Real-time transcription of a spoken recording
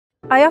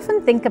I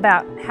often think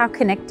about how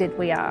connected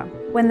we are.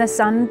 When the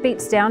sun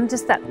beats down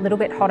just that little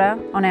bit hotter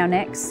on our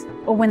necks,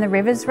 or when the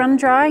rivers run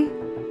dry,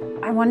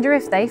 I wonder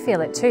if they feel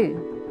it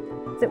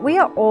too. That we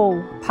are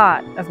all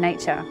part of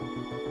nature.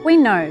 We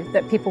know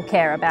that people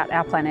care about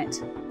our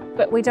planet,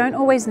 but we don't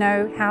always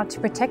know how to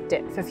protect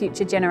it for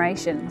future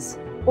generations.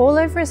 All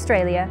over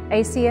Australia,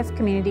 ACF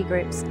community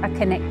groups are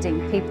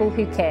connecting people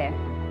who care,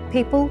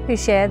 people who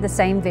share the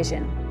same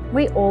vision.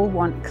 We all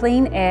want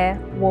clean air,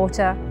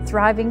 water,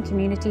 thriving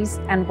communities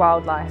and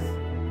wildlife.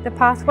 The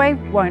pathway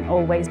won't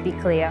always be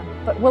clear,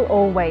 but we'll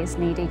always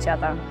need each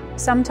other.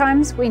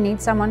 Sometimes we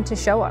need someone to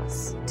show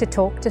us, to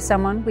talk to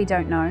someone we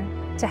don't know,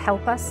 to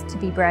help us to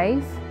be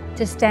brave,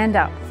 to stand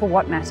up for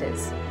what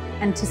matters,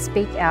 and to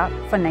speak out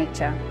for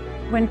nature.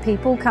 When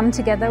people come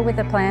together with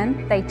a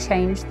plan, they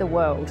change the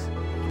world.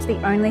 It's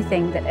the only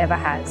thing that ever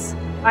has.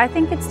 I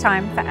think it's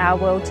time for our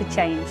world to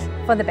change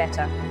for the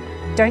better.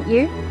 Don't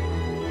you?